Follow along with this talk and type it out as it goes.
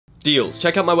Deals.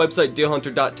 Check out my website,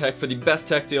 dealhunter.tech, for the best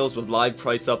tech deals with live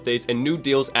price updates and new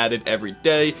deals added every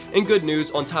day. And good news,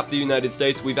 on top of the United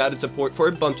States, we've added support for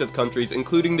a bunch of countries,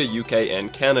 including the UK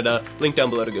and Canada. Link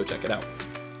down below to go check it out.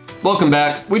 Welcome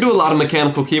back. We do a lot of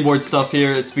mechanical keyboard stuff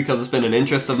here. It's because it's been an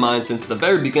interest of mine since the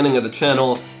very beginning of the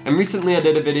channel. And recently I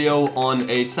did a video on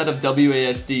a set of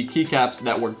WASD keycaps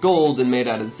that were gold and made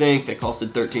out of zinc. They costed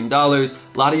 $13.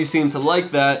 A lot of you seem to like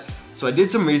that. So I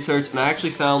did some research and I actually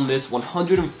found this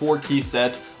 104 key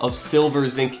set of silver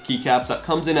zinc keycaps that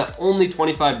comes in at only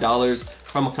 $25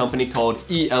 from a company called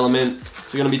eLement.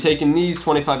 So you're gonna be taking these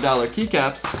 $25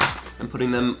 keycaps and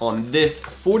putting them on this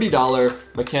 $40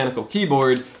 mechanical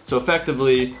keyboard. So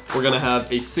effectively, we're gonna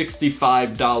have a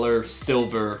 $65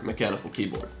 silver mechanical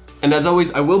keyboard. And as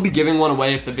always, I will be giving one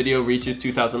away if the video reaches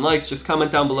 2,000 likes. Just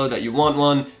comment down below that you want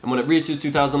one, and when it reaches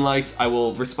 2,000 likes, I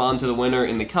will respond to the winner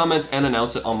in the comments and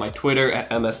announce it on my Twitter at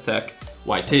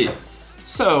MSTechYT.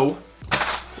 So,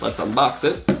 let's unbox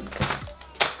it.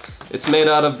 It's made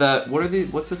out of that,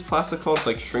 what's this plastic called? It's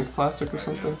like shrink plastic or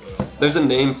something? There's a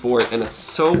name for it, and it's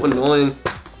so annoying.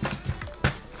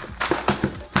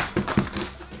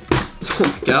 Oh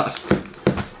my god.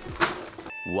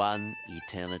 One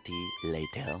eternity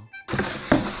later.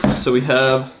 So we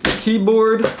have the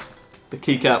keyboard, the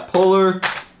keycap puller,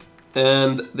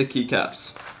 and the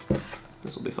keycaps.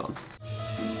 This will be fun.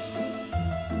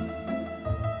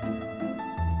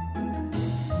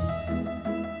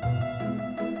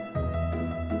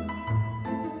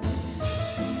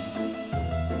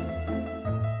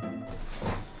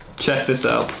 Check this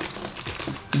out.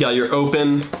 You got your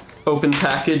open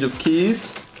package of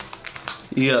keys.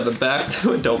 You got the back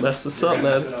to it. Don't mess this up,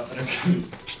 man.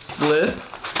 Flip.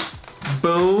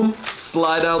 Boom.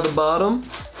 Slide out the bottom.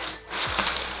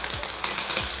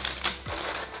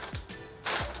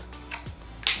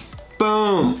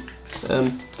 Boom.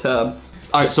 And tab.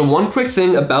 Alright, so one quick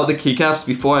thing about the keycaps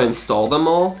before I install them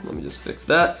all, let me just fix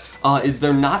that, is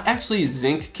they're not actually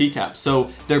zinc keycaps. So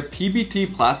they're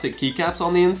PBT plastic keycaps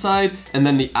on the inside, and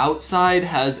then the outside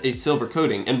has a silver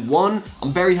coating. And one,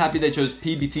 I'm very happy they chose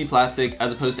PBT plastic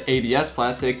as opposed to ABS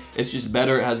plastic. It's just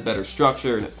better, it has better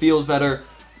structure, and it feels better.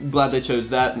 I'm glad they chose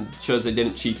that and shows they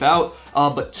didn't cheap out.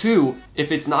 But two,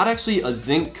 if it's not actually a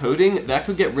zinc coating, that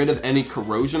could get rid of any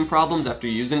corrosion problems after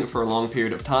using it for a long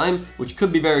period of time, which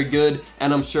could be very good.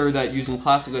 And I'm sure that using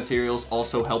plastic materials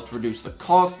also helped reduce the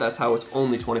cost. That's how it's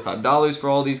only $25 for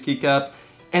all these keycaps.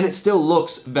 And it still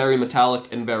looks very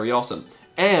metallic and very awesome.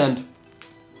 And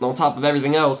on top of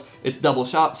everything else, it's double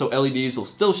shot, so LEDs will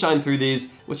still shine through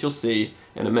these, which you'll see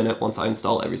in a minute once I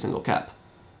install every single cap.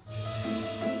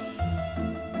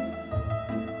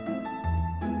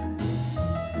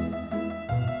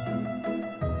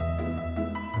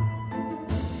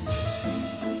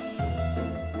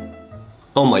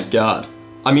 Oh my god.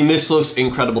 I mean, this looks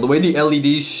incredible. The way the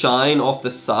LEDs shine off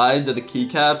the sides of the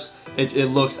keycaps,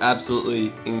 it looks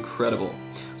absolutely incredible.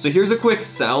 So here's a quick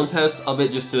sound test of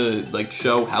it just to like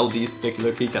show how these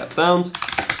particular keycaps sound.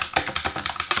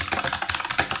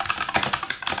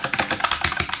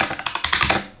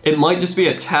 It might just be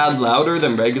a tad louder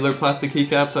than regular plastic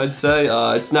keycaps, I'd say.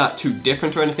 It's not too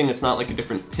different or anything. It's not like a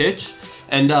different pitch.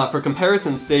 And for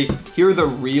comparison's sake, here are the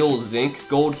real zinc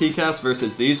gold keycaps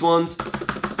versus these ones.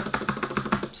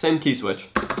 Same key switch.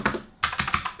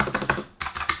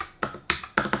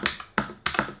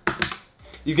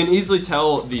 You can easily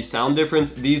tell the sound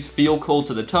difference. These feel cold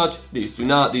to the touch, these do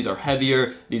not. These are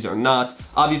heavier, these are not.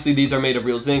 Obviously these are made of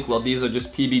real zinc, while these are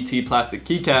just PBT plastic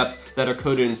keycaps that are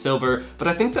coated in silver. But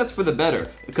I think that's for the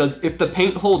better, because if the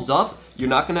paint holds up, you're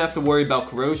not gonna have to worry about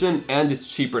corrosion, and it's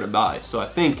cheaper to buy. So I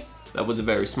think that was a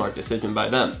very smart decision by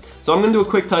them. So I'm gonna do a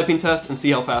quick typing test and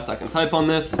see how fast I can type on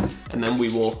this, and then we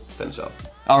will finish up.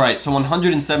 All right, so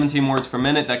 117 words per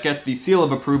minute. That gets the seal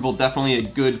of approval. Definitely a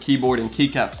good keyboard and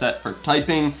keycap set for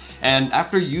typing. And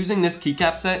after using this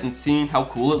keycap set and seeing how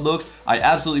cool it looks, I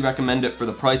absolutely recommend it for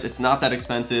the price. It's not that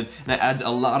expensive, and it adds a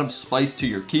lot of spice to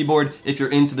your keyboard. If you're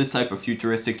into this type of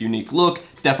futuristic, unique look,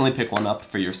 definitely pick one up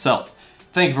for yourself.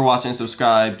 Thank you for watching.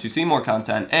 Subscribe to see more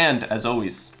content, and as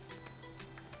always,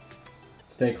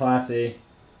 stay classy.